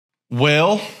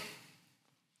Well,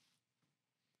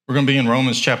 we're going to be in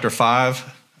Romans chapter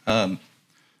 5.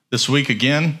 This week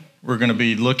again, we're going to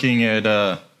be looking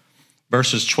at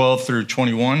verses 12 through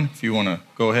 21. If you want to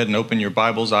go ahead and open your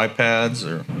Bibles, iPads,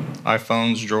 or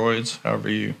iPhones, Droids, however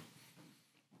you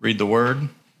read the Word.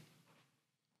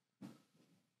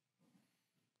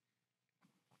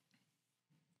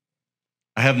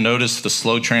 I have noticed the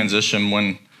slow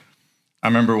transition I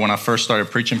remember when I first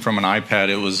started preaching from an iPad,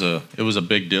 it was a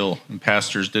big deal, and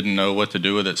pastors didn't know what to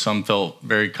do with it. Some felt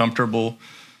very comfortable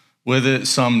with it,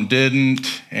 some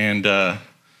didn't, and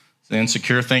it's an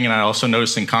insecure thing. And I also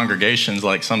noticed in congregations,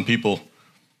 like some people,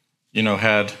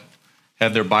 had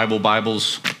their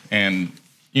Bibles, and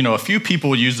a few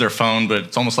people use their phone, but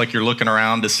it's almost like you're looking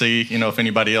around to see, if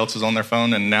anybody else is on their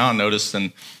phone. And now I notice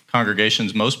in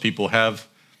congregations, most people have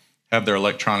their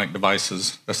electronic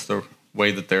devices. That's the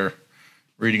way that they're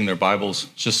reading their Bibles.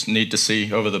 It's just neat to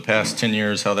see over the past 10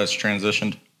 years how that's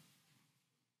transitioned.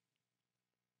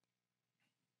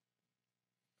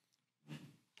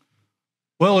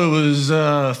 Well, it was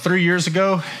 3 years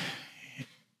ago,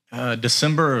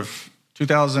 December of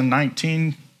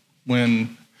 2019,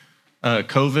 when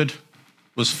COVID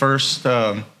was first,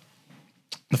 what's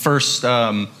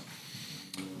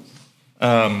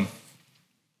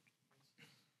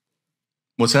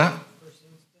that?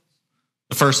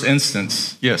 The first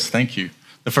instance, yes, thank you.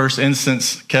 The first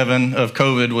instance, Kevin, of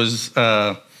COVID was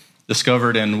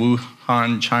discovered in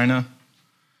Wuhan, China.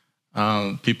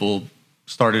 People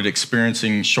started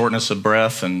experiencing shortness of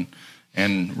breath and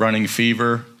running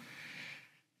fever.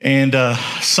 And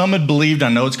some had believed, I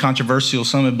know it's controversial,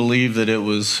 some had believed that it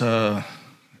was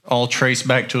all traced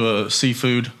back to a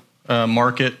seafood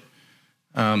market.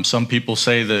 Some people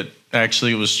say that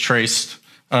actually it was traced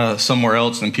somewhere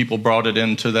else, and people brought it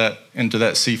into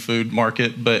that seafood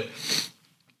market. But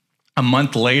a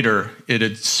month later, it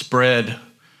had spread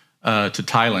to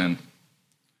Thailand,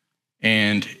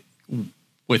 and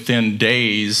within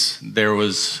days there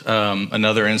was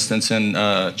another instance in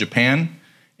Japan,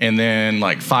 and then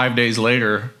like 5 days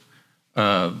later,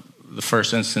 the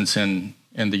first instance in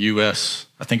the U.S.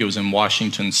 I think it was in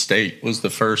Washington State was the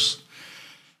first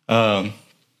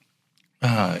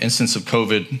instance of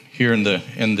COVID here in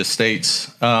the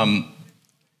States. And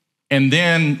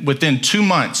then within 2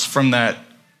 months from that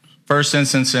first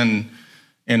instance in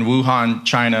Wuhan,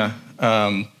 China,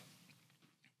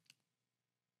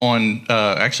 on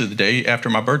actually the day after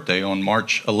my birthday, on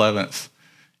March 11th,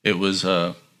 it was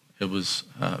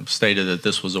stated that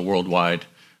this was a worldwide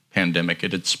pandemic.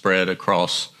 It had spread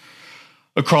across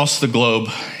the globe,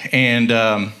 and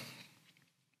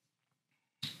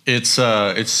it's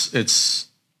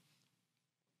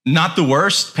not the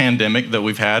worst pandemic that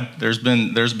we've had. There's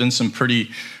been some pretty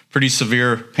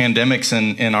severe pandemics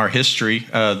in our history.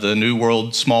 The New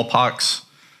World smallpox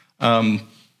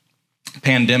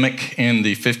pandemic in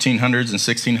the 1500s and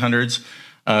 1600s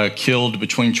killed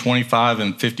between 25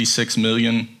 and 56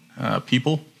 million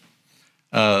people.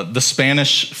 The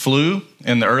Spanish flu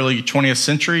in the early 20th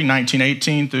century,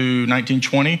 1918 through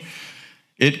 1920,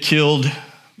 it killed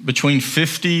between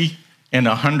 50 and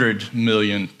 100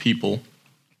 million people.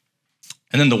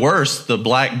 And then the worst, the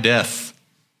Black Death,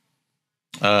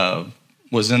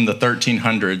 was in the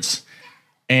 1300s.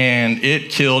 And it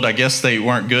killed, I guess they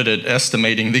weren't good at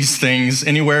estimating these things,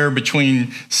 anywhere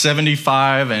between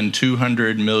 75 and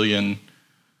 200 million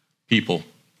people.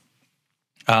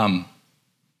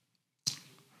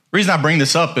 Reason I bring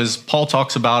this up is Paul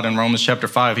talks about in Romans chapter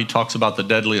 5, he talks about the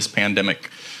deadliest pandemic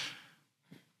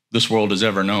this world has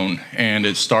ever known. And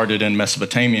it started in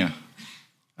Mesopotamia.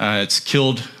 It's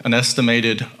killed an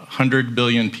estimated 100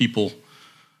 billion people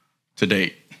to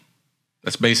date.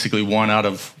 That's basically one out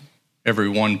of every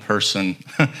one person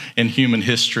in human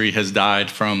history has died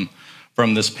from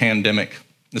this pandemic.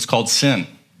 It's called sin.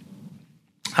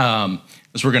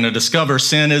 As we're going to discover,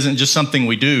 sin isn't just something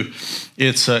we do.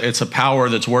 It's a power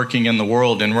that's working in the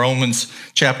world. In Romans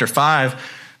chapter 5,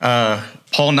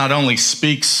 Paul not only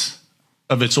speaks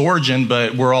of its origin,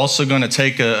 but we're also going to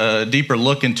take a deeper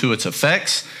look into its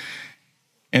effects,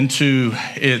 into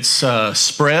its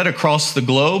spread across the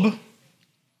globe,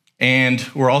 and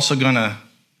we're also going to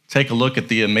take a look at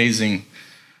the amazing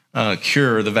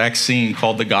cure, the vaccine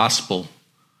called the gospel,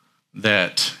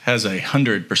 that has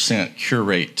 100% cure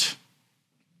rate.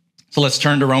 So let's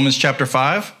turn to Romans chapter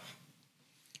 5,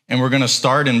 and we're going to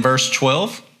start in verse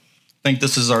 12. I think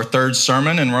this is our third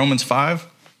sermon in Romans 5.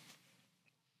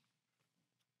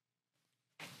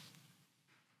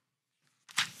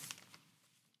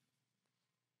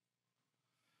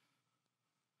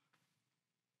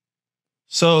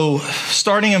 So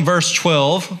starting in verse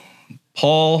 12,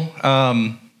 Paul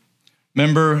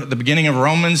Remember the beginning of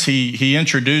Romans, he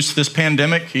introduced this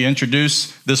pandemic. He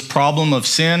introduced this problem of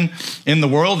sin in the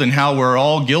world and how we're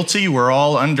all guilty. We're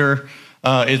all under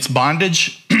its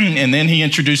bondage. And then he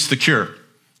introduced the cure.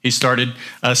 He started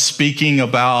speaking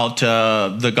about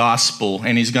the gospel,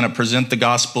 and he's going to present the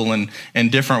gospel in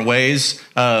different ways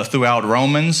throughout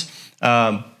Romans.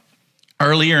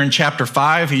 Earlier in chapter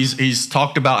 5, he's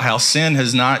talked about how sin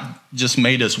has not just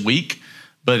made us weak,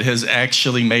 but has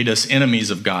actually made us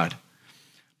enemies of God.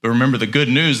 But remember, the good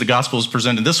news, the gospel is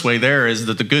presented this way there, is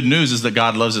that the good news is that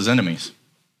God loves his enemies,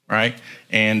 right?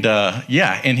 And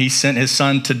and he sent his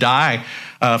son to die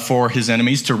for his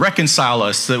enemies, to reconcile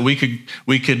us, so that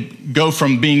we could go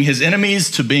from being his enemies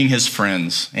to being his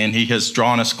friends. And he has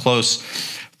drawn us close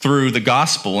through the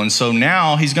gospel. And so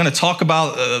now he's going to talk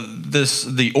about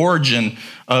the origin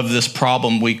of this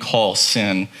problem we call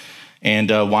sin,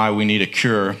 and why we need a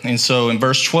cure. And so in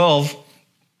verse 12,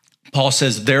 Paul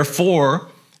says, therefore,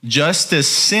 just as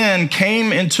sin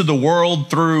came into the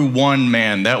world through one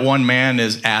man, that one man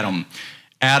is Adam.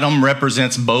 Adam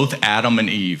represents both Adam and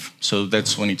Eve. So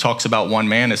that's when he talks about one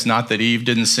man. It's not that Eve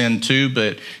didn't sin too,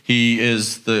 but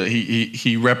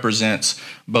he represents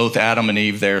both Adam and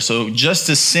Eve there. So just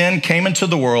as sin came into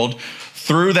the world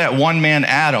through that one man,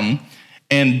 Adam,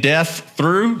 and death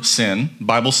through sin, the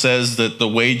Bible says that the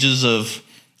wages of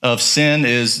sin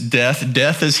is death.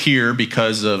 Death is here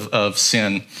because of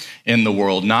sin in the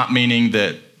world, not meaning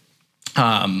that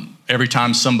every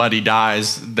time somebody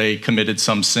dies, they committed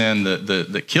some sin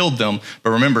that killed them.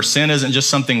 But remember, sin isn't just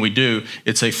something we do.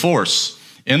 It's a force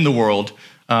in the world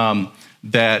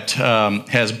that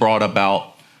has brought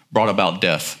about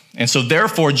death. And so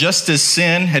therefore, just as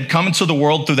sin had come into the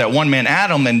world through that one man,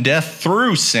 Adam, and death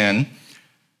through sin,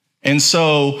 and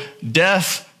so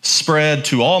death spread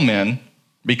to all men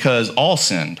because all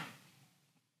sinned.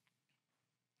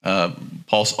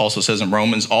 Paul also says in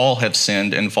Romans, all have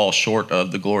sinned and fall short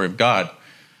of the glory of God.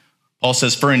 Paul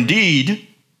says, for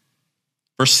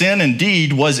sin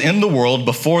indeed was in the world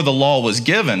before the law was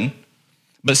given,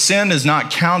 but sin is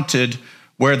not counted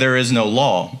where there is no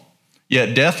law.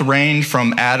 Yet death reigned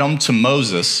from Adam to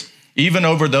Moses, even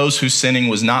over those whose sinning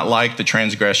was not like the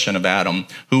transgression of Adam,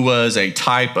 who was a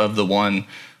type of the one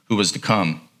who was to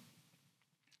come.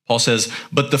 Paul says,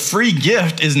 but the free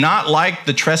gift is not like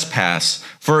the trespass.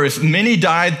 For if many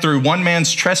died through one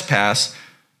man's trespass,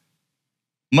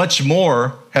 much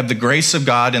more have the grace of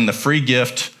God and the free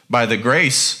gift by the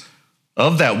grace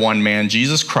of that one man,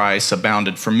 Jesus Christ,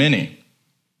 abounded for many.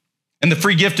 And the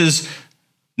free gift is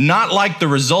not like the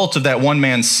result of that one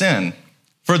man's sin.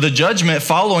 For the judgment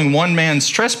following one man's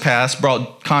trespass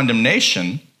brought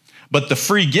condemnation, but the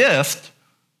free gift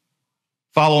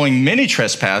following many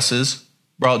trespasses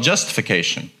brought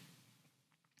justification.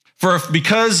 For if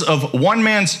because of one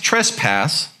man's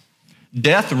trespass,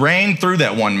 death reigned through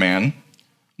that one man,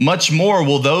 much more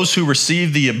will those who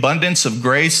receive the abundance of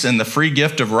grace and the free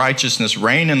gift of righteousness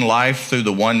reign in life through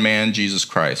the one man, Jesus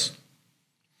Christ.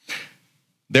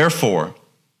 Therefore,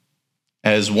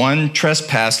 as one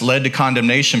trespass led to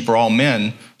condemnation for all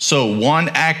men, so one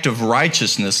act of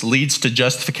righteousness leads to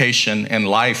justification and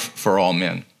life for all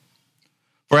men.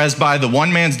 For as by the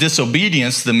one man's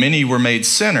disobedience the many were made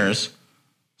sinners,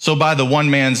 so by the one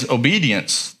man's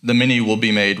obedience the many will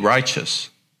be made righteous.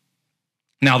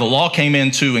 Now the law came in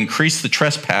to increase the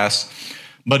trespass,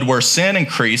 but where sin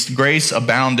increased, grace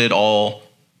abounded all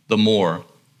the more.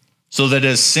 So that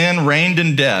as sin reigned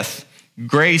in death,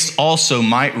 grace also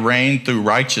might reign through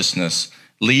righteousness,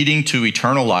 leading to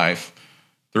eternal life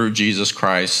through Jesus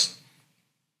Christ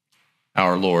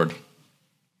our Lord.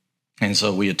 And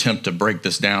so we attempt to break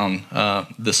this down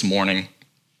this morning.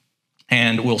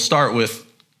 And we'll start with,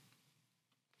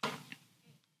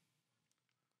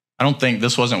 I don't think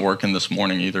this wasn't working this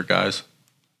morning either, guys.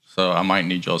 So I might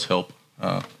need y'all's help.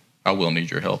 I will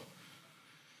need your help.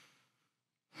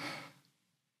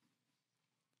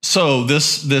 So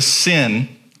this sin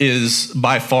is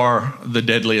by far the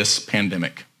deadliest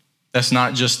pandemic. That's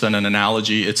not just an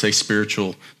analogy, it's a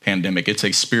spiritual pandemic. It's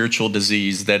a spiritual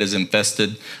disease that has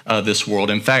infested this world.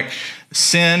 In fact,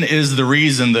 sin is the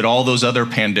reason that all those other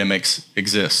pandemics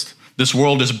exist. This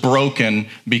world is broken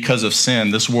because of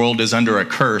sin. This world is under a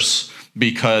curse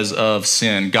because of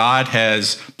sin. God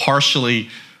has partially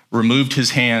removed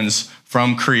his hands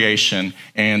from creation,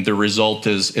 and the result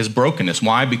is brokenness.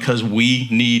 Why? Because we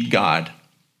need God.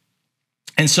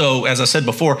 And so, as I said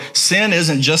before, sin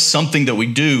isn't just something that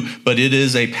we do, but it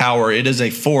is a power, it is a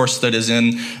force that is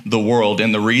in the world.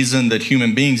 And the reason that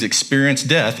human beings experience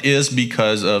death is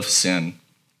because of sin.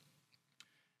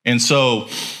 And so,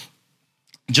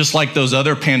 just like those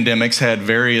other pandemics had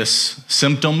various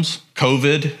symptoms,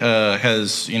 COVID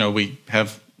has, we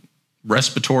have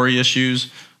respiratory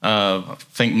issues. I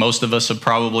think most of us have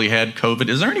probably had COVID.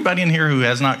 Is there anybody in here who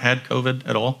has not had COVID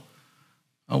at all?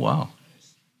 Oh, wow.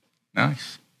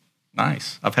 Nice.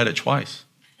 I've had it twice.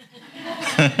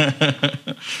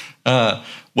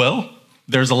 Well,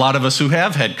 there's a lot of us who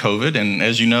have had COVID, and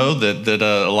as you know, that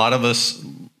a lot of us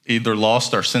either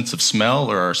lost our sense of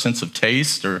smell or our sense of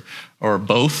taste or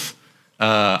both.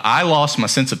 I lost my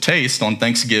sense of taste on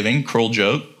Thanksgiving, cruel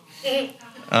joke.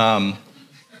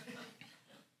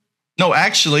 No,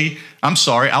 actually, I'm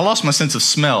sorry. I lost my sense of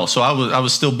smell, so I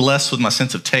was still blessed with my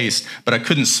sense of taste, but I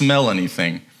couldn't smell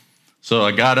anything. So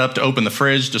I got up to open the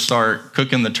fridge to start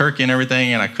cooking the turkey and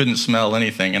everything, and I couldn't smell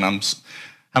anything. And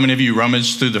how many of you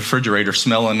rummaged through the refrigerator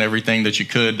smelling everything that you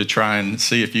could to try and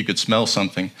see if you could smell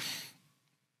something?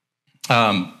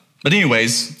 But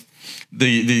anyways,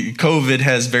 the COVID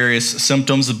has various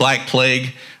symptoms. The Black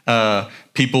Plague,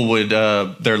 people would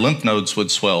their lymph nodes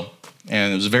would swell,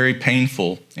 and it was very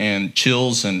painful, and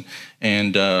chills and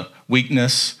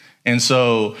weakness. And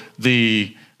so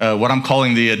what I'm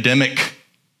calling the Adamic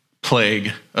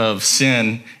plague of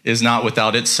sin is not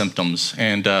without its symptoms.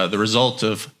 And the result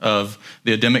of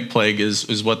the Adamic plague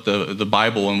is what the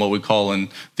Bible and what we call in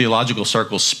theological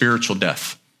circles spiritual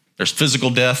death. There's physical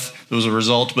death that was a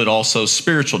result, but also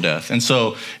spiritual death. And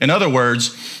so, in other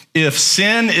words, if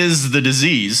sin is the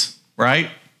disease,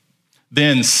 right,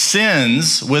 then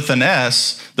sins with an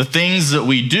S, the things that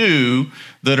we do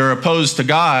that are opposed to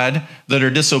God, that are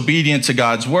disobedient to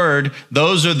God's word,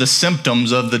 those are the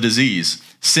symptoms of the disease.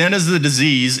 Sin is the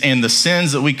disease, and the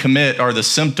sins that we commit are the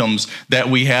symptoms that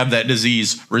we have that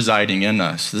disease residing in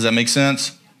us. Does that make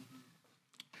sense?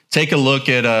 Take a look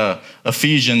at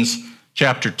Ephesians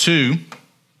chapter 2.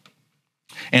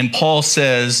 And Paul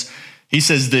says, he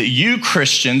says that you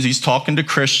Christians, he's talking to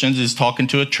Christians, he's talking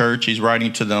to a church, he's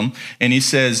writing to them, and he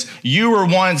says, you were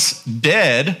once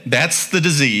dead, that's the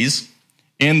disease,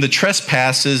 in the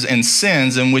trespasses and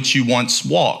sins in which you once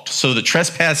walked. So the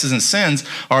trespasses and sins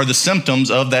are the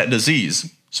symptoms of that disease.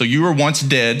 So you were once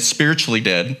dead, spiritually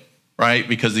dead, right?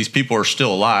 Because these people are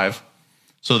still alive.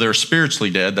 So they're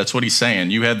spiritually dead. That's what he's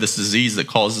saying. You had this disease that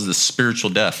causes this spiritual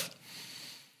death.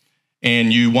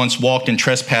 And you once walked in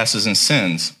trespasses and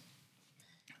sins,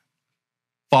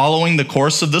 following the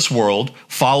course of this world,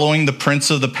 following the prince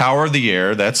of the power of the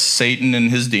air, that's Satan and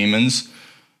his demons,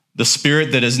 the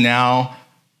spirit that is now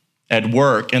at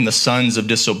work in the sons of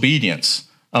disobedience,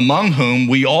 among whom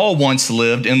we all once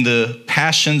lived in the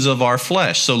passions of our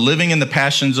flesh. So living in the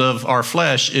passions of our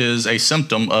flesh is a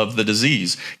symptom of the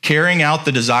disease. Carrying out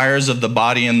the desires of the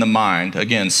body and the mind,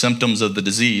 again, symptoms of the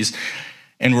disease,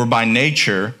 and we're by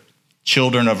nature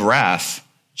children of wrath,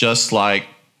 just like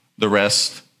the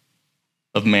rest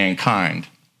of mankind.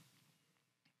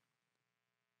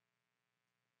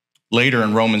 Later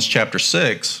in Romans chapter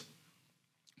 6,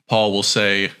 Paul will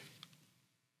say,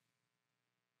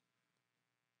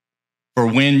 for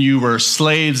when you were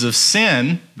slaves of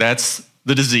sin, that's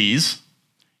the disease,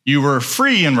 you were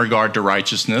free in regard to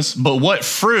righteousness, but what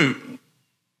fruit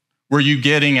were you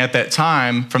getting at that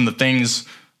time from the things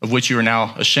of which you are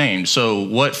now ashamed? So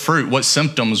what fruit, what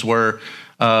symptoms were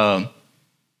you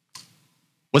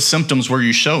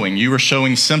showing? You were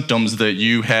showing symptoms that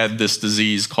you had this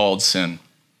disease called sin.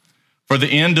 For the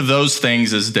end of those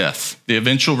things is death. The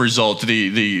eventual result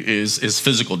is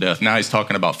physical death. Now he's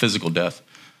talking about physical death.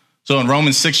 So in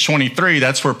Romans 6:23,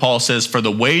 that's where Paul says, for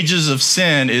the wages of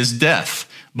sin is death,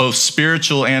 both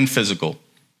spiritual and physical,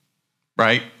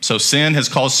 right? So sin has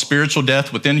caused spiritual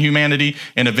death within humanity,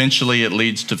 and eventually it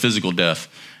leads to physical death.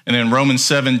 And in Romans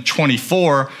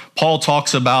 7:24, Paul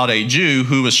talks about a Jew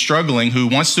who is struggling, who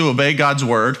wants to obey God's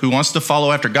word, who wants to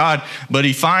follow after God, but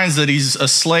he finds that he's a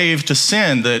slave to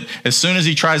sin, that as soon as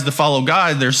he tries to follow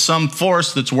God, there's some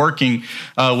force that's working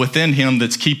within him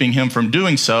that's keeping him from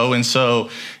doing so. And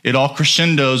so it all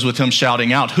crescendos with him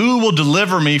shouting out, who will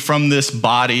deliver me from this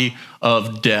body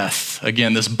of death?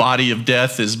 Again, this body of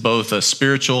death is both a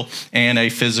spiritual and a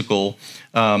physical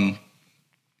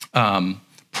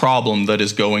problem that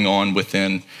is going on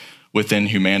within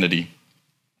humanity.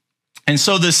 And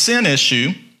so this sin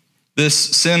issue, this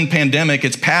sin pandemic,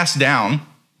 it's passed down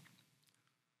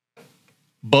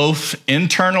both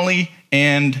internally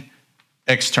and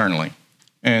externally.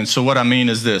 And so what I mean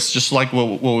is this, just like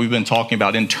what we've been talking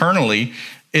about internally,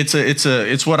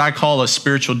 it's what I call a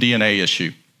spiritual DNA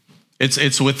issue.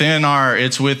 It's within our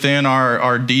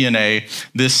DNA,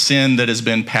 this sin that has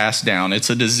been passed down. It's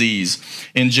a disease.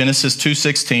 In Genesis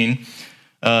 2:16,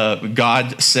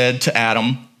 God said to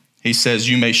Adam, He says,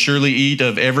 you may surely eat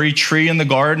of every tree in the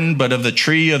garden, but of the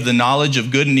tree of the knowledge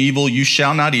of good and evil you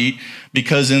shall not eat,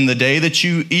 because in the day that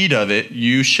you eat of it,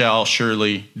 you shall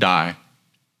surely die.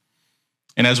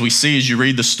 And as we see, as you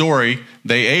read the story,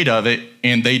 they ate of it,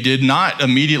 and they did not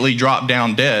immediately drop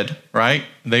down dead, right?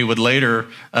 They would later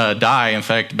die. In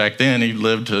fact, back then, he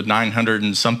lived to 900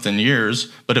 and something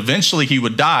years, but eventually he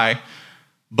would die.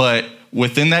 But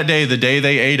within that day, the day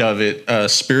they ate of it,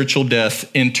 spiritual death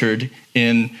entered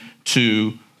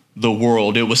into the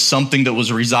world. It was something that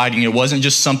was residing. It wasn't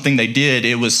just something they did.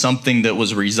 It was something that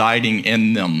was residing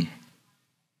in them.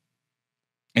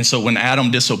 And so when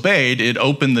Adam disobeyed, it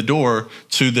opened the door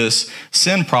to this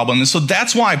sin problem. And so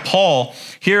that's why Paul,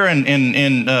 here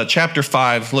in chapter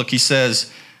 5, look, he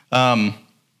says,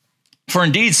 for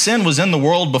indeed sin was in the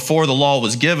world before the law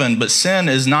was given, but sin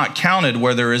is not counted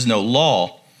where there is no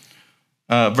law.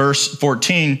 Verse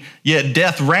 14, yet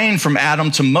death reigned from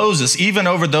Adam to Moses, even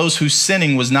over those whose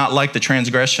sinning was not like the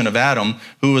transgression of Adam,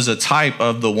 who was a type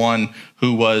of the one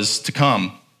who was to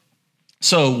come.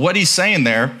 So what he's saying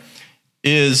there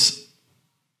is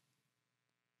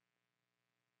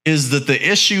that the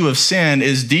issue of sin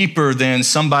is deeper than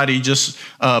somebody just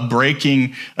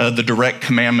breaking the direct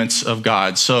commandments of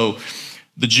God. So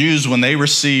the Jews, when they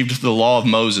received the law of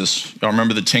Moses, y'all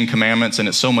remember the 10 Commandments, and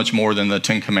it's so much more than the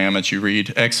 10 Commandments. You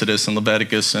read Exodus and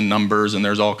Leviticus and Numbers, and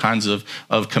there's all kinds of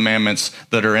commandments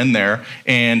that are in there.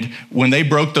 And when they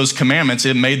broke those commandments,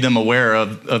 it made them aware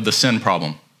of the sin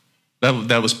problem.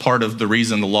 That was part of the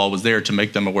reason the law was there, to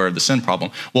make them aware of the sin problem.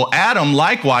 Well, Adam,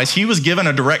 likewise, he was given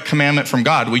a direct commandment from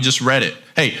God. We just read it.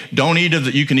 Hey, don't eat of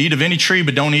you can eat of any tree,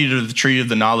 but don't eat of the tree of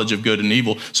the knowledge of good and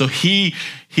evil. So he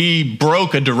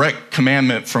broke a direct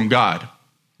commandment from God,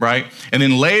 right? And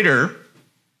then later,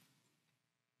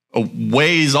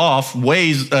 years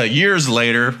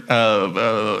later,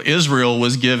 Israel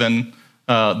was given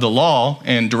the law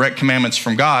and direct commandments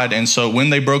from God. And so when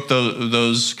they broke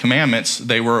those commandments,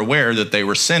 they were aware that they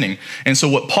were sinning. And so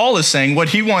what Paul is saying, what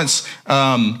he wants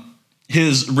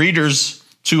his readers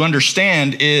to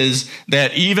understand, is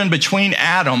that even between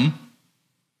Adam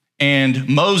and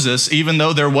Moses, even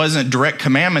though there wasn't direct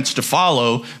commandments to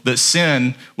follow, that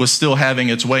sin was still having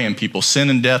its way in people. Sin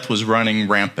and death was running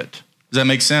rampant. Does that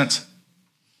make sense?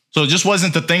 So it just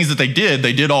wasn't the things that they did.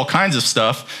 They did all kinds of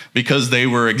stuff because they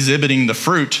were exhibiting the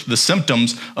fruit, the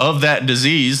symptoms of that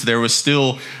disease. There was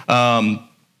still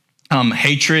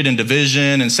hatred and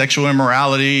division and sexual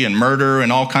immorality and murder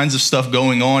and all kinds of stuff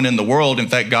going on in the world. In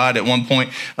fact, God at one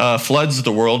point floods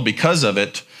the world because of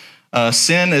it.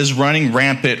 Sin is running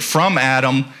rampant from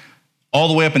Adam all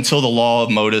the way up until the law of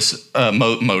Moses.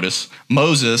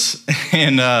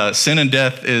 And sin and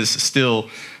death is still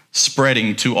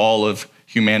spreading to all of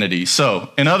humanity. So,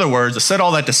 in other words, I said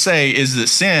all that to say is that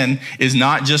sin is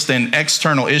not just an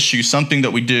external issue, something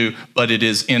that we do, but it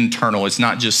is internal. It's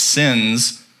not just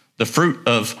sins, the fruit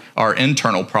of our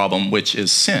internal problem, which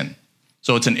is sin.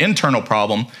 So it's an internal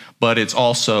problem, but it's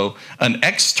also an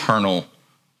external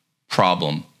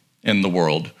problem in the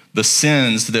world, the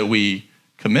sins that we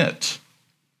commit.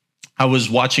 I was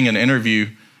watching an interview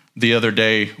the other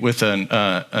day with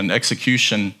an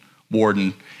execution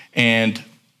warden, and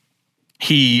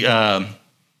he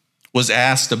was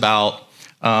asked about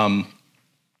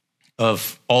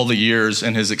of all the years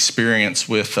and his experience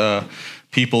with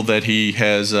people that he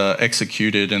has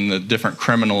executed and the different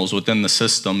criminals within the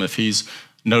system, if he's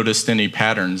noticed any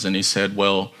patterns. And he said,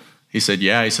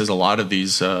 yeah. He says a lot of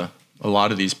these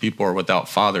people are without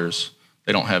fathers.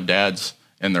 They don't have dads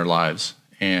in their lives.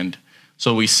 And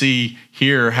so we see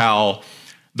here how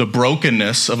the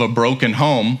brokenness of a broken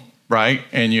home, right?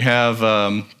 And you have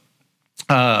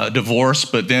divorce,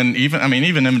 but then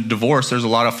even in divorce, there's a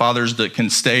lot of fathers that can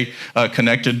stay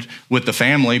connected with the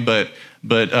family, but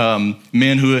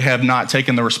men who have not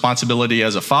taken the responsibility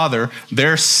as a father,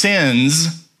 their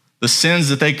sins, the sins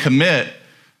that they commit,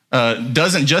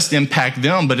 doesn't just impact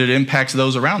them, but it impacts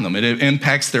those around them. It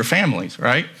impacts their families,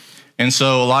 right? And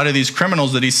so a lot of these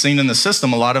criminals that he's seen in the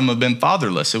system, a lot of them have been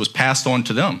fatherless. It was passed on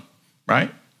to them, right?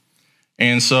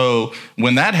 And so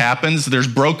when that happens, there's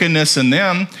brokenness in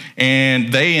them,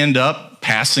 and they end up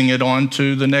passing it on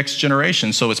to the next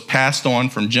generation. So it's passed on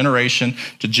from generation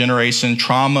to generation,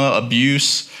 trauma,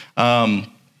 abuse,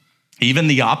 even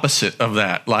the opposite of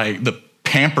that, like the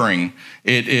pampering.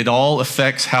 It all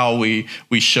affects how we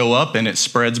show up, and it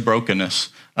spreads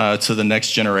brokenness to the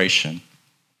next generation.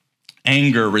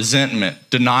 Anger, resentment,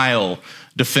 denial,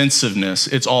 defensiveness,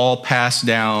 it's all passed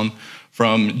down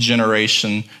from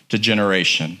generation to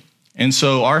generation. And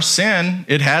so our sin,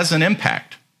 it has an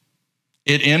impact.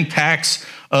 It impacts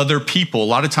other people. A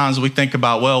lot of times we think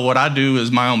about, well, what I do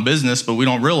is my own business, but we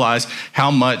don't realize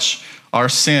how much our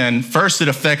sin, first it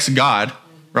affects God,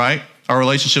 right? Our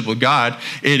relationship with God.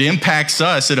 It impacts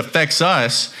us, it affects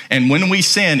us. And when we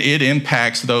sin, it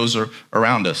impacts those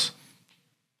around us.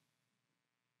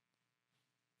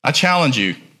 I challenge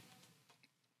you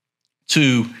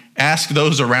to ask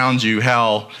those around you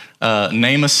how,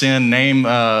 name a sin, name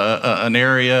an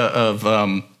area of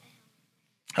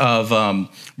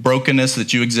brokenness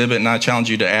that you exhibit, and I challenge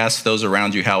you to ask those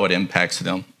around you how it impacts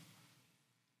them.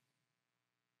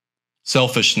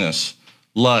 Selfishness,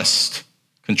 lust,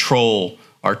 control,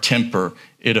 our temper,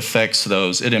 it affects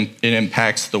those. It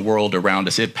impacts the world around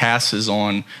us. It passes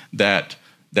on that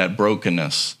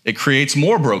brokenness. It creates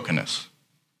more brokenness.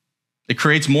 It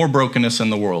creates more brokenness in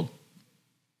the world.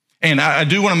 And I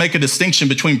do want to make a distinction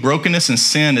between brokenness and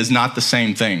sin is not the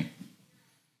same thing.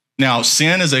 Now,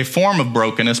 sin is a form of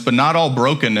brokenness, but not all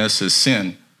brokenness is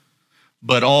sin.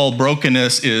 But all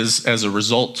brokenness is as a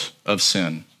result of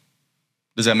sin.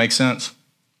 Does that make sense?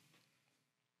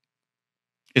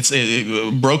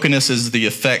 Brokenness is the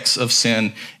effects of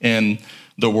sin in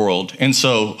the world. And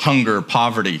so hunger,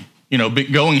 poverty,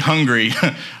 going hungry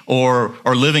or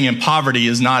living in poverty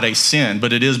is not a sin,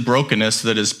 but it is brokenness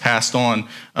that is passed on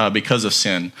because of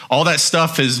sin. All that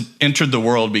stuff has entered the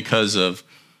world because of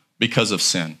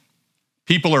sin.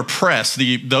 People are oppressed.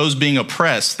 Those being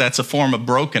oppressed, that's a form of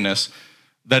brokenness.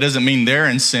 That doesn't mean they're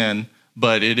in sin,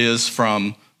 but it is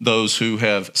from those who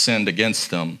have sinned against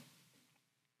them.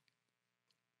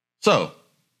 So,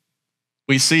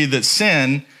 we see that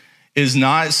sin is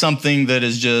not something that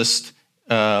is just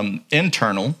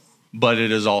internal, but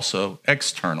it is also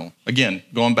external. Again,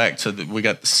 going back to we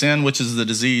got the sin, which is the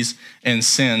disease, and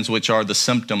sins, which are the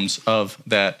symptoms of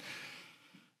that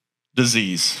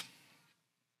disease.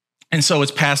 And so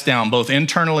it's passed down both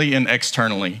internally and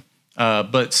externally.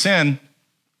 But sin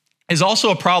is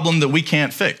also a problem that we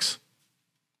can't fix.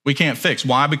 We can't fix.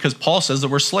 Why? Because Paul says that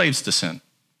we're slaves to sin.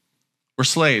 We're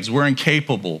slaves. We're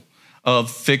incapable of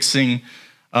fixing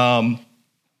the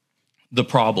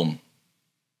problem.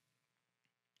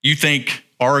 You think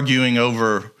arguing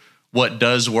over what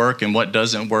does work and what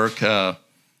doesn't work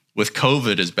with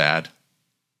COVID is bad.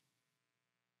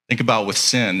 Think about with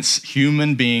sins.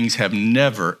 Human beings have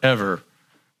never, ever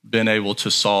been able to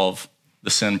solve the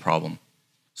sin problem.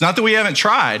 It's not that we haven't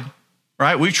tried,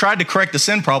 right? We've tried to correct the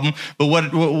sin problem, but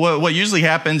what usually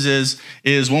happens is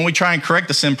when we try and correct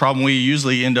the sin problem, we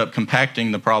usually end up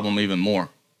compacting the problem even more.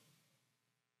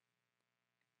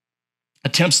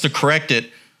 Attempts to correct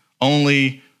it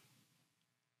only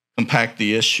compact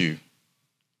the issue.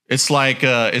 It's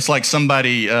like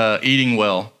somebody eating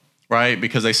well, right?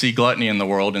 Because they see gluttony in the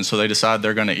world, and so they decide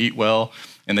they're going to eat well,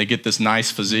 and they get this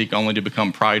nice physique only to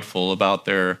become prideful about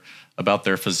their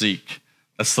physique.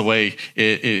 That's the way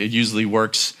it usually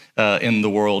works in the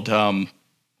world.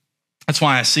 That's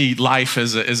why I see life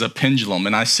as a pendulum,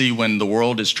 and I see when the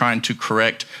world is trying to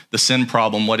correct the sin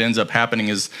problem, what ends up happening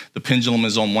is the pendulum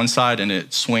is on one side and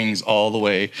it swings all the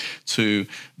way to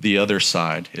the other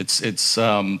side. It's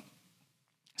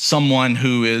someone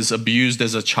who is abused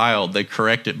as a child. They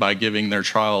correct it by giving their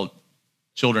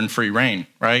children free reign,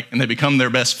 right? And they become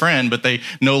their best friend, but they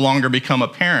no longer become a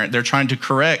parent. They're trying to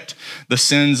correct the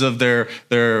sins of their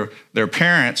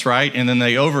parents, right? And then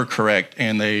they overcorrect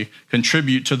and they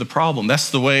contribute to the problem.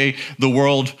 That's the way the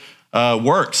world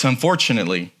works,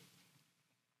 unfortunately.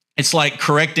 It's like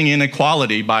correcting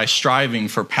inequality by striving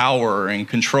for power and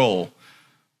control.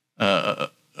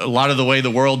 A lot of the way the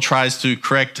world tries to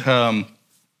correct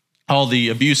all the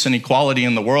abuse and inequality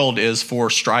in the world is for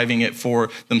striving it for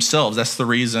themselves. That's the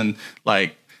reason,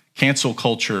 cancel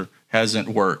culture hasn't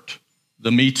worked.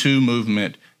 The Me Too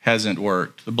movement hasn't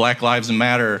worked. The Black Lives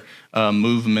Matter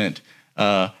movement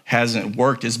hasn't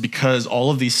worked, is because all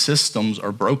of these systems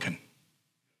are broken.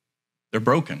 They're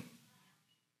broken.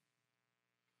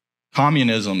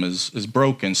 Communism is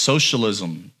broken.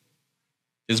 Socialism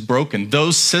is broken.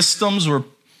 Those systems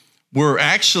were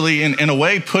actually, in a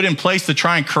way, put in place to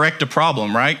try and correct a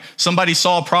problem, right? Somebody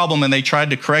saw a problem and they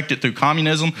tried to correct it through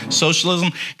communism,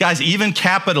 socialism. Guys, even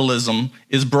capitalism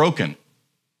is broken.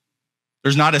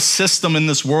 There's not a system in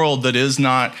this world that is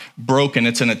not broken.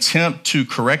 It's an attempt to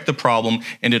correct the problem,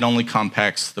 and it only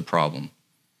compacts the problem.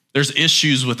 There's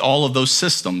issues with all of those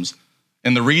systems.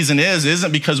 And the reason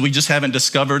isn't because we just haven't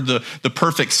discovered the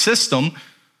perfect system.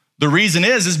 The reason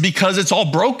is because it's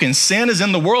all broken. Sin is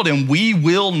in the world, and we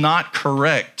will not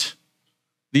correct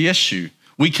the issue.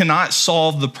 We cannot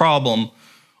solve the problem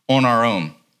on our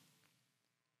own.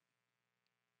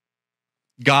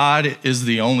 God is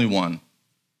the only one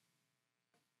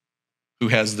who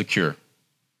has the cure.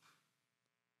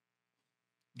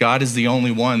 God is the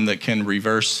only one that can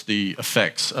reverse the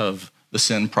effects of the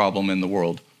sin problem in the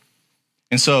world.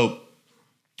 And so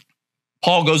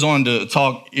Paul goes on to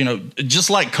talk, just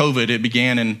like COVID, it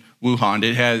began in Wuhan.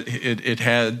 It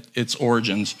had its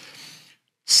origins.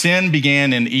 Sin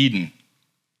began in Eden,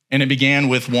 and it began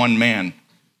with one man.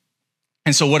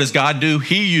 And so what does God do?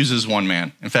 He uses one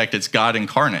man. In fact, it's God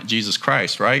incarnate, Jesus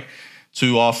Christ, right?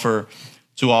 To offer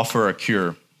a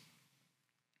cure.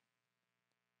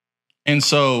 And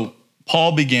so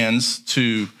Paul begins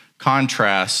to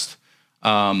contrast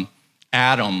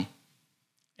Adam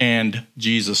and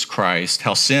Jesus Christ,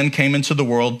 how sin came into the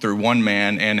world through one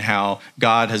man, and how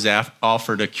God has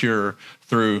offered a cure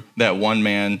through that one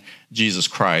man, Jesus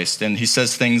Christ. And he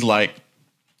says things like,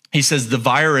 the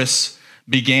virus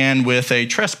began with a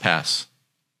trespass.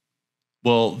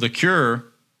 Well, the cure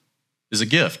is a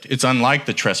gift. It's unlike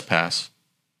the trespass.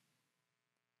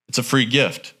 It's a free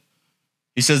gift.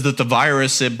 He says that the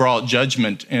virus, it brought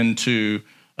judgment into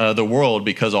the world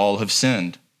because all have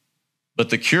sinned. But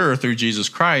the cure through Jesus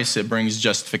Christ, it brings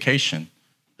justification,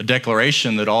 a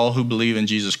declaration that all who believe in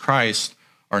Jesus Christ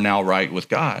are now right with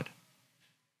God.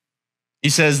 He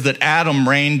says that that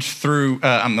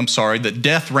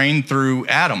death reigned through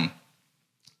Adam.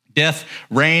 Death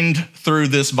reigned through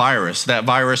this virus. That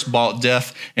virus brought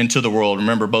death into the world.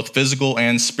 Remember, both physical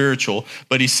and spiritual.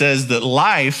 But he says that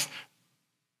life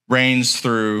reigns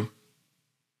through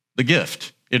the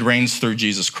gift. It reigns through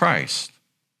Jesus Christ,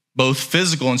 both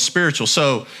physical and spiritual.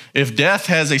 So if death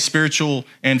has a spiritual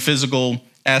and physical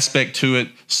aspect to it,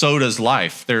 so does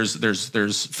life.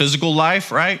 There's physical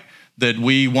life, right? That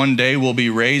we one day will be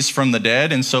raised from the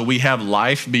dead, and so we have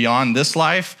life beyond this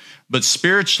life. But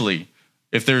spiritually,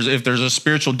 if there's a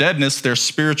spiritual deadness, there's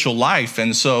spiritual life.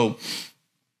 And so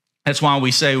that's why we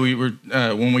say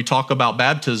when we talk about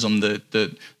baptism,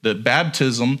 that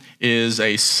baptism is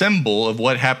a symbol of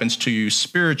what happens to you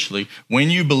spiritually. When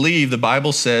you believe, the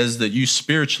Bible says that you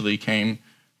spiritually came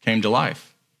to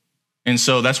life. And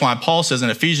so that's why Paul says in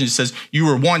Ephesians, he says, you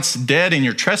were once dead in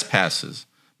your trespasses,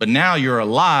 but now you're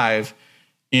alive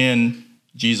in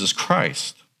Jesus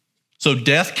Christ. So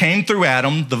death came through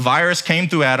Adam, the virus came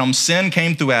through Adam, sin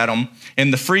came through Adam,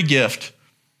 and the free gift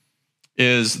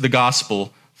is the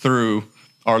gospel through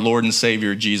our Lord and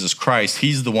Savior, Jesus Christ.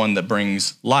 He's the one that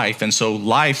brings life. And so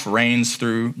life reigns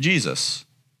through Jesus.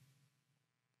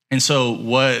 And so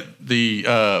what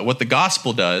the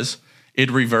gospel does, it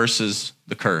reverses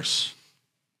the curse.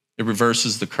 It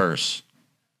reverses the curse.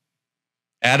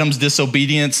 Adam's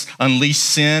disobedience unleashed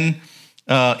sin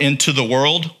into the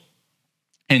world.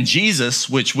 And Jesus,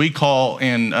 which we call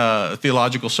in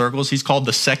theological circles, he's called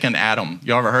the second Adam.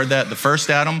 You ever heard that? The first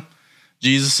Adam?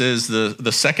 Jesus is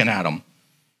the second Adam.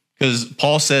 Because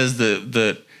Paul says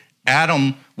that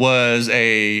Adam was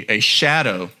a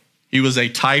shadow. He was a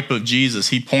type of Jesus.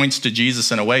 He points to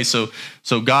Jesus in a way. So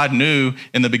God knew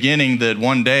in the beginning that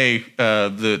one day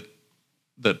that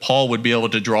Paul would be able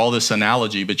to draw this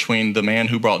analogy between the man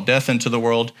who brought death into the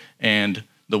world and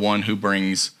the one who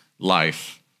brings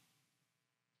life.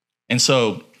 And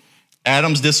so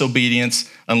Adam's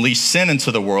disobedience unleashed sin into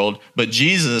the world, but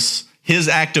Jesus, his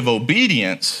act of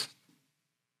obedience,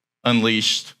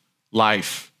 unleashed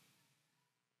life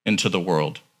into the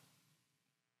world.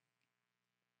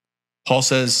 Paul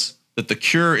says that the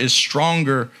cure is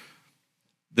stronger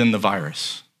than the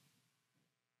virus.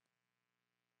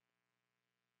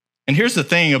 And here's the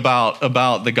thing about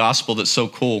the gospel that's so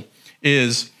cool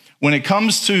is when it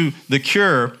comes to the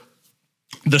cure,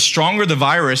 the stronger the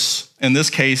virus, in this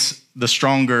case, the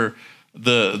stronger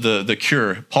the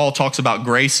cure. Paul talks about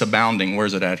grace abounding.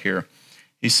 Where's it at here?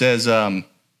 He says,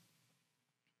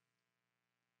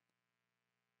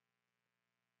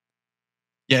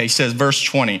 he says, verse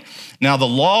 20, now the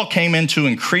law came in to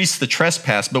increase the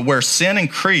trespass, but where sin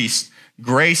increased,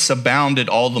 grace abounded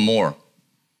all the more.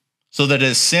 So that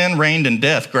as sin reigned in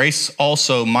death, grace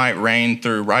also might reign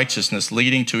through righteousness,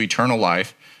 leading to eternal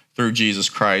life through Jesus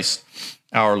Christ,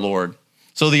 our Lord.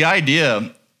 So the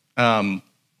idea, any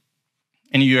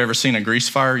of you ever seen a grease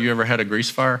fire? You ever had a grease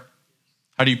fire?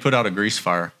 How do you put out a grease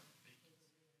fire?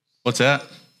 What's that?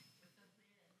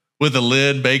 With a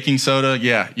lid, baking soda?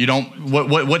 Yeah, you don't.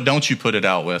 What don't you put it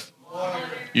out with? Water.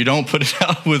 You don't put it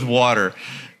out with water.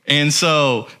 And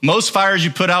so most fires you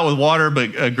put out with water,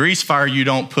 but a grease fire you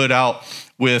don't put out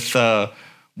with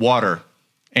water.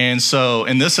 And so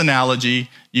in this analogy,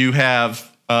 you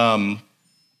have the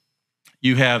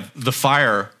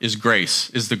fire is grace,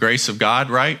 is the grace of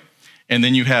God, right? And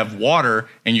then you have water,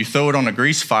 and you throw it on a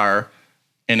grease fire,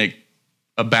 and it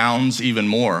abounds even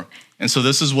more. And so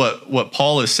this is what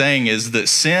Paul is saying, is that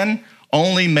sin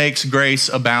only makes grace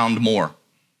abound more.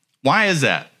 Why is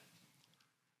that?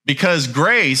 Because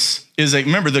grace is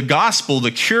remember, the gospel,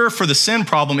 the cure for the sin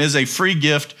problem is a free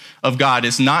gift of God.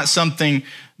 It's not something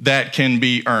that can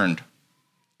be earned,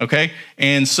 okay?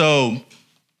 And so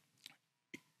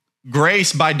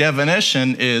grace, by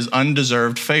definition, is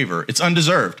undeserved favor. It's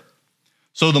undeserved.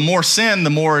 So the more sin, the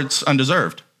more it's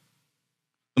undeserved.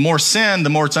 The more sin, the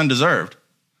more it's undeserved.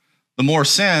 The more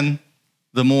sin,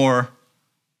 the more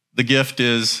the gift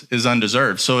is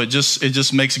undeserved. So it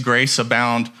just makes grace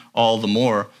abound all the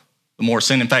more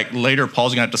sin. In fact, later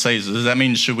Paul's gonna have to say, does that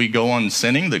mean should we go on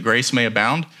sinning that grace may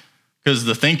abound? Because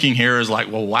the thinking here is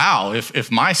like, well, wow, if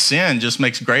my sin just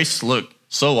makes grace look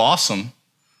so awesome,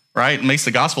 right? It makes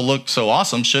the gospel look so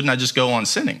awesome, shouldn't I just go on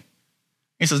sinning?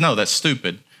 He says, no, that's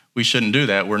stupid. We shouldn't do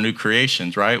that. We're new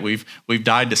creations, right? We've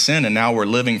died to sin and now we're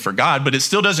living for God, but it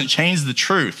still doesn't change the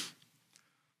truth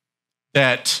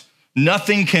that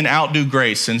nothing can outdo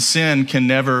grace and sin can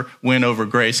never win over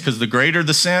grace, because the greater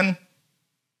the sin,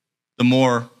 the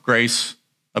more grace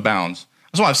abounds.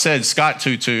 That's why I've said, Scott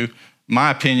Tutu,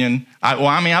 my opinion,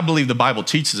 I believe the Bible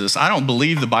teaches us. I don't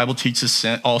believe the Bible teaches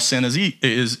all sin is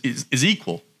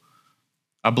equal.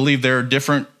 I believe there are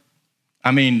different,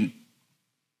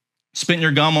 spitting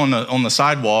your gum on the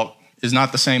sidewalk is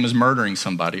not the same as murdering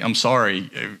somebody. I'm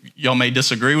sorry. Y'all may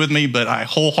disagree with me, but I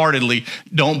wholeheartedly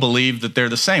don't believe that they're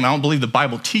the same. I don't believe the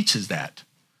Bible teaches that.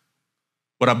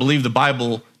 What I believe the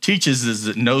Bible teaches is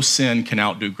that no sin can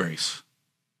outdo grace.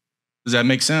 Does that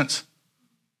make sense?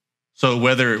 So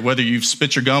whether you've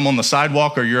spit your gum on the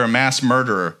sidewalk or you're a mass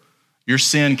murderer, your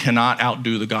sin cannot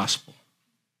outdo the gospel.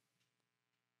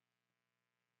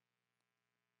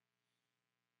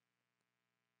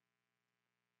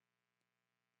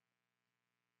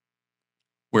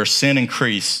 Where sin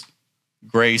increased,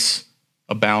 grace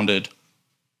abounded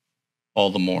all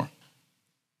the more.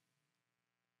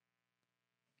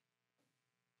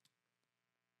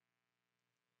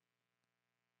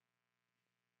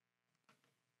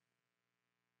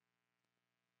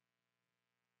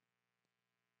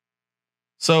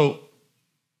 So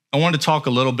I want to talk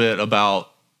a little bit about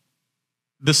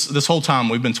this whole time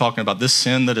we've been talking about this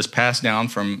sin that is passed down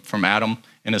from Adam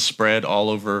and has spread all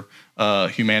over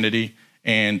humanity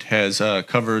and has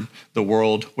covered the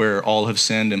world, where all have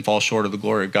sinned and fall short of the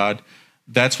glory of God.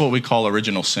 That's what we call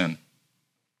original sin.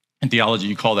 In theology,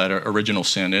 you call that original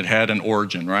sin. It had an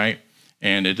origin, right?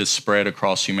 And it is spread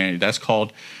across humanity. That's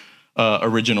called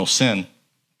original sin.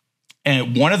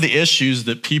 And one of the issues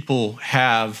that people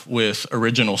have with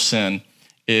original sin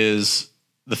is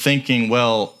the thinking,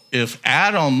 well, if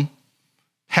Adam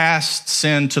passed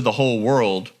sin to the whole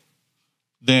world,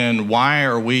 then why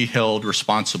are we held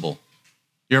responsible?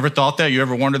 You ever thought that? You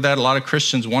ever wondered that? A lot of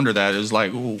Christians wonder that. It's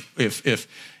like, ooh, if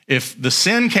the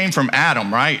sin came from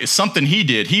Adam, right? It's something he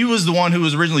did. He was the one who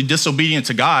was originally disobedient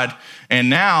to God, and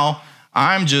now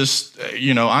I'm just,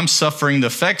 I'm suffering the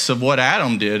effects of what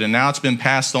Adam did, and now it's been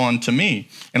passed on to me.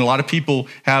 And a lot of people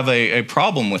have a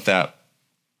problem with that.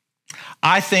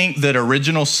 I think that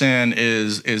original sin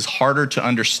is harder to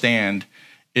understand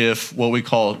if what we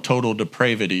call total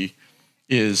depravity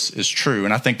is true.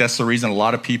 And I think that's the reason a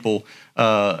lot of people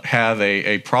have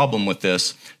a problem with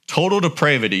this. Total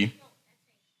depravity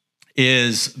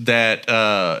is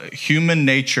that human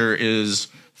nature is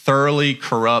thoroughly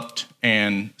corrupt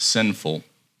and sinful.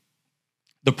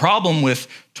 The problem with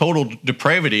total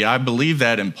depravity, I believe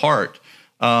that in part,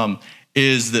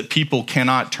 is that people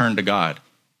cannot turn to God. Does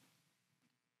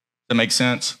that make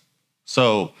sense?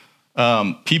 So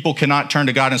people cannot turn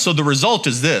to God. And so the result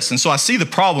is this. And so I see the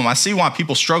problem. I see why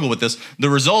people struggle with this. The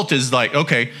result is like,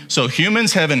 okay, so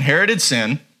humans have inherited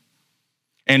sin,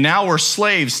 and now we're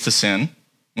slaves to sin.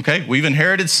 Okay, we've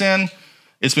inherited sin.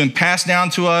 It's been passed down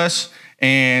to us.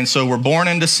 And so we're born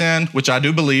into sin, which I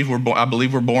do believe. I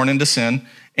believe we're born into sin.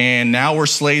 And now we're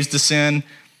slaves to sin.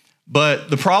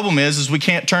 But the problem is we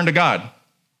can't turn to God.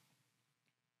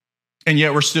 And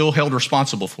yet we're still held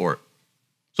responsible for it.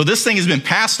 So this thing has been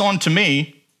passed on to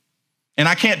me, and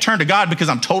I can't turn to God because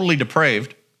I'm totally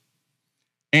depraved,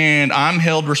 and I'm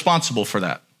held responsible for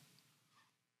that.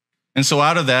 And so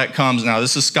out of that comes, now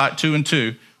this is Scott 2 and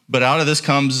 2, but out of this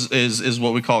comes is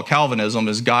what we call Calvinism,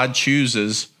 is God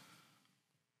chooses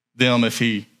them if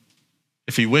he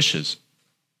wishes.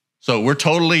 So we're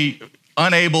totally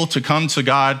unable to come to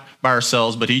God by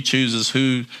ourselves, but he chooses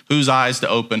whose eyes to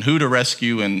open, who to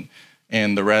rescue,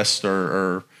 and the rest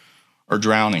are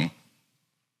drowning.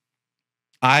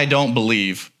 I don't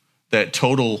believe that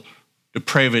total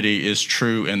depravity is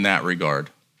true in that regard.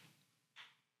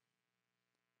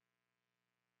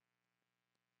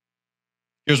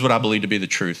 Here's what I believe to be the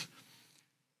truth.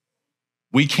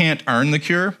 We can't earn the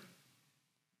cure.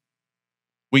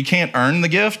 We can't earn the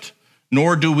gift,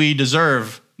 nor do we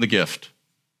deserve the gift,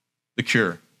 the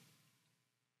cure.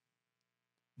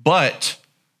 But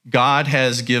God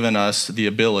has given us the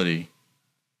ability,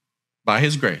 by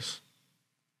his grace,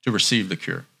 to receive the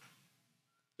cure,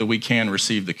 that we can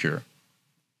receive the cure.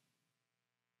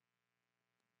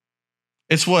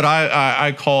 It's what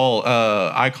I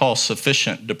call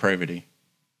sufficient depravity.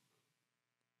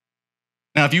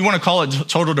 Now, if you want to call it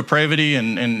total depravity,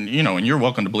 and you're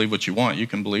welcome to believe what you want. You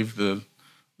can believe the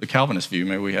Calvinist view.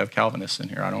 Maybe we have Calvinists in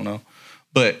here. I don't know.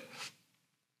 But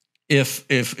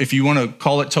if you want to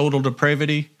call it total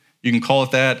depravity, you can call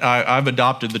it that. I've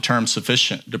adopted the term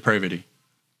sufficient depravity.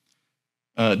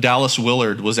 Dallas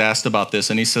Willard was asked about this,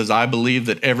 and he says, I believe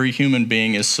that every human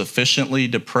being is sufficiently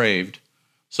depraved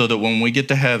so that when we get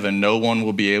to heaven, no one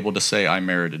will be able to say, I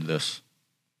merited this.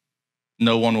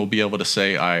 No one will be able to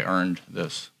say, I earned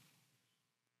this.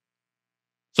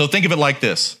 So think of it like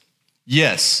this.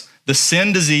 Yes, the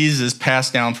sin disease is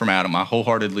passed down from Adam. I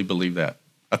wholeheartedly believe that.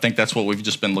 I think that's what we've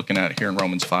just been looking at here in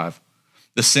Romans 5.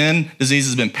 The sin disease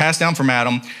has been passed down from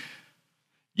Adam,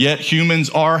 yet humans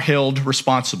are held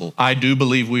responsible. I do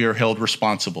believe we are held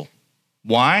responsible.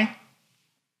 Why?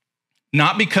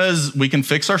 Not because we can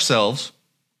fix ourselves.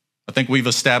 I think we've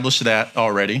established that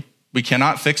already. We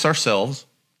cannot fix ourselves,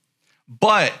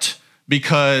 but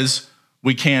because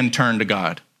we can turn to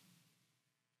God.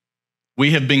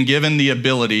 We have been given the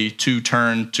ability to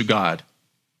turn to God.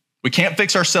 We can't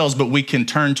fix ourselves, but we can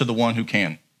turn to the one who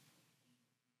can.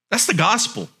 That's the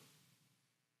gospel.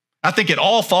 I think it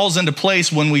all falls into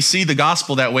place when we see the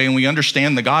gospel that way and we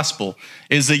understand the gospel,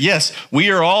 is that yes, we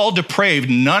are all depraved.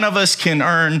 None of us can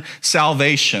earn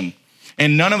salvation,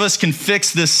 and none of us can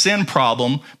fix this sin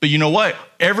problem. But you know what?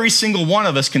 Every single one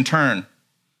of us can turn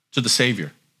to the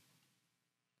Savior.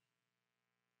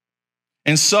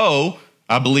 And so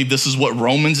I believe this is what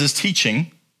Romans is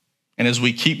teaching. And as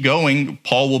we keep going,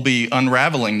 Paul will be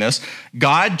unraveling this.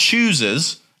 God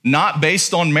chooses not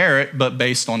based on merit, but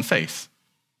based on faith.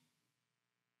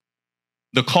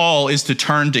 The call is to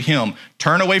turn to him.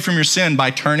 Turn away from your sin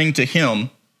by turning to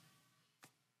him,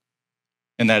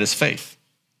 and that is faith.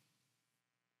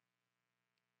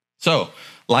 So,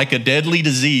 like a deadly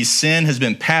disease, sin has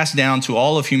been passed down to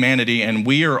all of humanity, and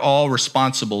we are all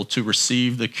responsible to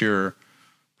receive the cure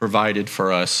provided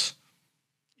for us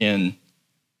in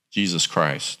Jesus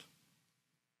Christ.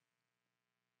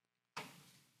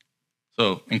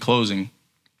 So, in closing,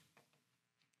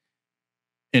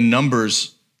 in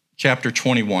Numbers chapter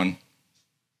 21,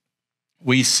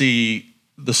 we see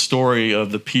the story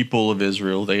of the people of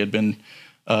Israel. They had been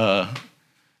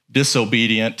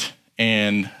disobedient,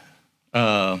 and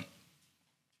God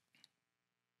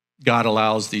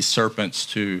allows these serpents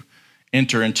to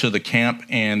enter into the camp,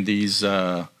 and these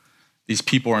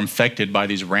people are infected by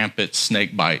these rampant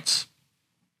snake bites.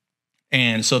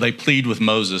 And so they plead with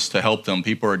Moses to help them.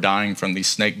 People are dying from these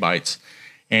snake bites.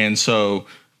 And so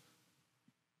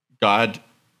God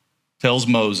tells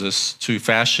Moses to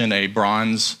fashion a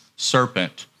bronze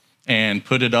serpent and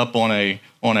put it up on a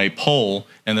pole,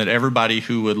 and that everybody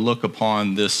who would look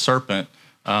upon this serpent,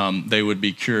 they would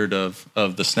be cured of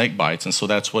the snake bites. And so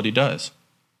that's what he does.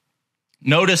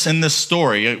 Notice in this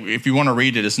story, if you want to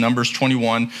read it, it's Numbers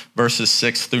 21, verses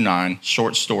 6 through 9,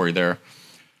 short story there.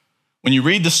 When you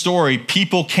read the story,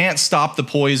 people can't stop the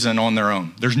poison on their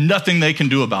own. There's nothing they can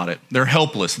do about it. They're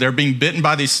helpless. They're being bitten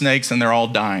by these snakes, and they're all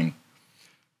dying.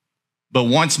 But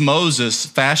once Moses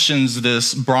fashions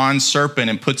this bronze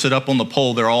serpent and puts it up on the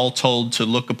pole, they're all told to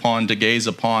look upon, to gaze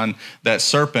upon that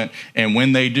serpent, and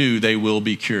when they do, they will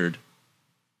be cured.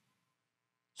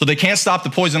 So they can't stop the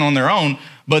poison on their own,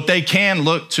 but they can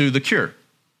look to the cure.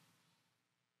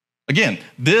 Again,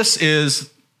 this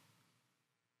is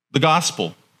the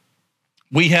gospel.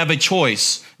 We have a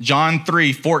choice. John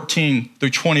 3, 14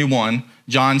 through 21,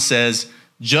 John says,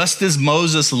 just as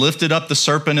Moses lifted up the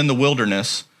serpent in the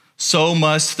wilderness, so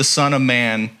must the Son of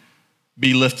Man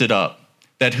be lifted up,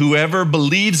 that whoever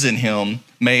believes in him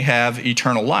may have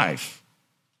eternal life.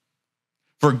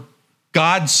 For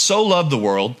God so loved the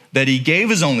world that he gave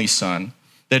his only Son,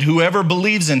 that whoever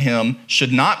believes in him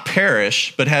should not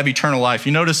perish, but have eternal life.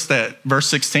 You notice that verse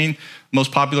 16,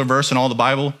 most popular verse in all the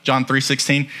Bible, John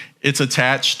 3:16, it's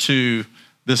attached to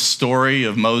this story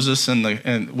of Moses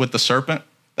and with the serpent.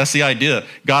 That's the idea.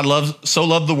 God so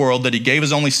loved the world that he gave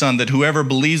his only Son, that whoever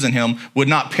believes in him would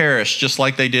not perish, just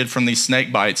like they did from these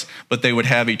snake bites, but they would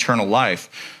have eternal life.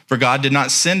 For God did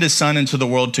not send his Son into the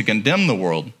world to condemn the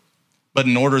world, but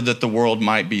in order that the world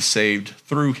might be saved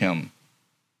through him.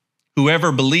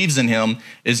 Whoever believes in him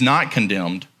is not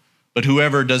condemned, but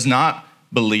whoever does not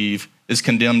believe is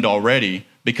condemned already,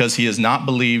 because he has not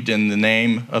believed in the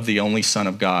name of the only Son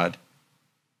of God.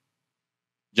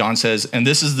 John says, and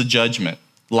this is the judgment.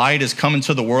 Light has come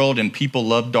into the world, and people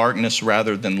love darkness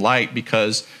rather than light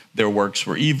because their works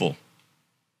were evil.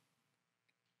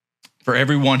 For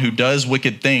everyone who does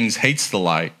wicked things hates the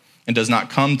light and does not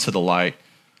come to the light,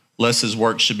 lest his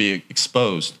works should be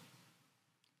exposed.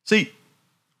 See,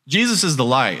 Jesus is the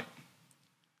light.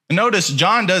 And notice,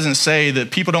 John doesn't say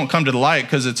that people don't come to the light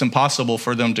because it's impossible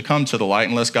for them to come to the light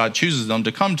unless God chooses them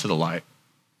to come to the light.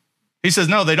 He says,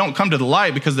 no, they don't come to the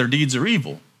light because their deeds are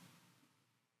evil.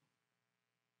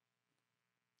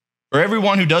 For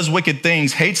everyone who does wicked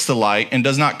things hates the light and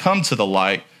does not come to the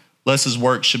light, lest his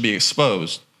works should be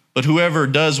exposed. But whoever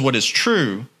does what is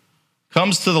true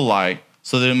comes to the light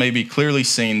so that it may be clearly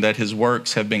seen that his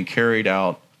works have been carried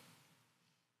out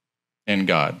in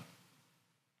God.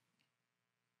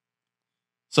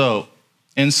 So,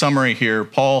 in summary here,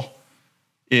 Paul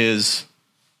is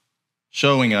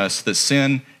showing us that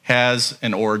sin has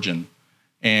an origin,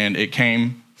 and it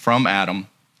came from Adam.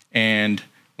 And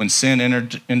when sin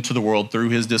entered into the world through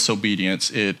his disobedience,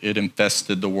 it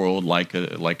infested the world like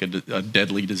a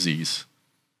deadly disease.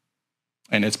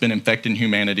 And it's been infecting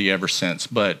humanity ever since.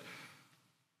 But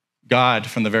God,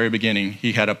 from the very beginning,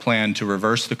 he had a plan to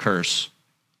reverse the curse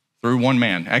through one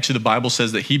man. Actually, the Bible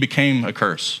says that he became a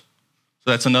curse.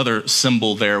 So that's another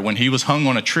symbol there. When he was hung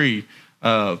on a tree,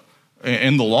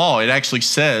 in the law, it actually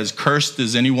says, cursed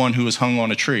is anyone who is hung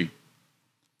on a tree.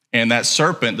 And that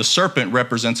serpent, the serpent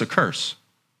represents a curse.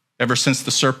 Ever since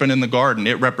the serpent in the garden,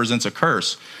 it represents a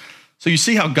curse. So you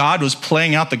see how God was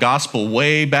playing out the gospel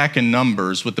way back in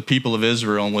Numbers with the people of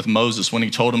Israel and with Moses when he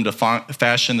told them to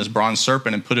fashion this bronze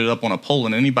serpent and put it up on a pole,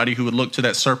 and anybody who would look to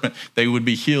that serpent, they would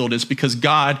be healed. It's because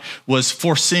God was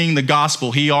foreseeing the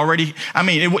gospel.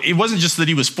 It wasn't just that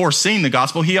he was foreseeing the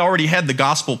gospel. He already had the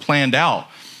gospel planned out.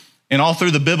 And all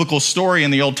through the biblical story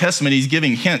in the Old Testament, he's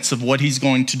giving hints of what he's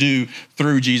going to do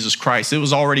through Jesus Christ. It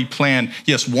was already planned.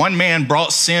 Yes, one man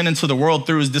brought sin into the world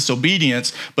through his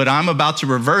disobedience, but I'm about to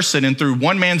reverse it. And through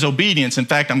one man's obedience, in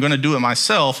fact, I'm going to do it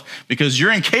myself because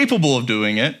you're incapable of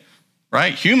doing it,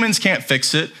 right? Humans can't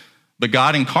fix it, but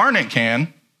God incarnate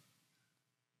can.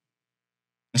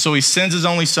 And so he sends his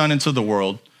only son into the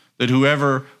world that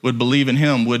whoever would believe in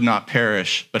him would not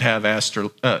perish, but have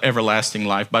everlasting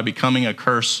life by becoming a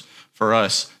curse for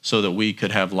us so that we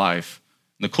could have life.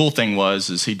 And the cool thing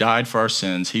is he died for our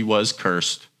sins. He was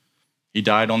cursed. He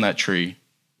died on that tree,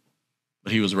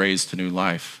 but he was raised to new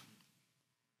life.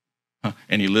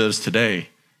 And he lives today.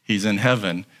 He's in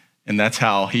heaven. And that's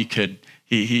how he could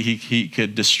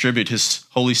distribute his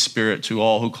Holy Spirit to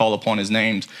all who call upon his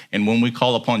names. And when we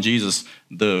call upon Jesus,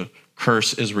 the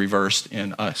curse is reversed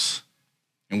in us.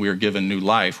 And we are given new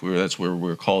life. That's where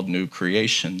we're called new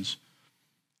creations.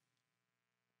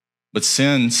 But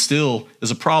sin still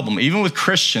is a problem. Even with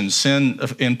Christians, sin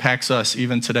impacts us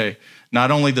even today.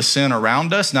 Not only the sin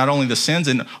around us, not only the sins,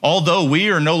 and although we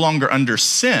are no longer under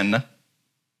sin,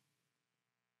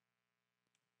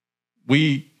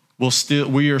 we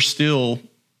are still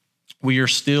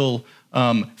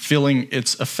feeling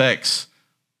its effects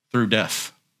through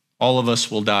death. All of us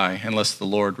will die unless the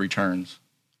Lord returns,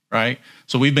 right?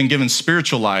 So we've been given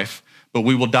spiritual life, but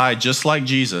we will die just like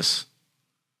Jesus.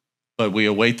 But we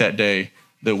await that day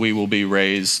that we will be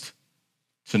raised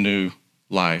to new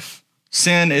life.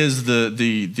 Sin is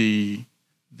the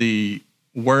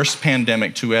worst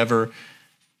pandemic to ever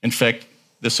infect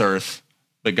this earth,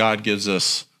 but God gives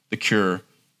us the cure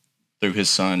through his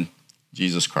son,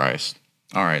 Jesus Christ.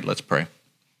 All right, let's pray.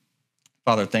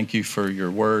 Father, thank you for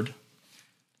your word.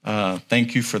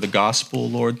 Thank you for the gospel,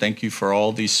 Lord. Thank you for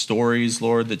all these stories,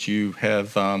 Lord, that you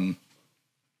have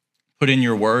put in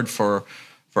your word for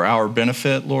our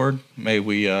benefit, Lord. May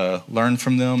we learn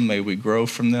from them. May we grow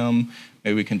from them.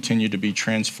 May we continue to be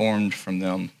transformed from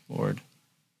them, Lord.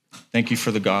 Thank you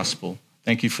for the gospel.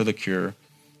 Thank you for the cure.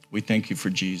 We thank you for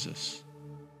Jesus.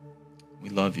 We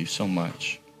love you so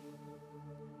much.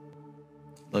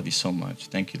 Love you so much.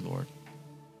 Thank you, Lord.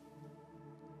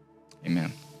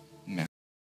 Amen.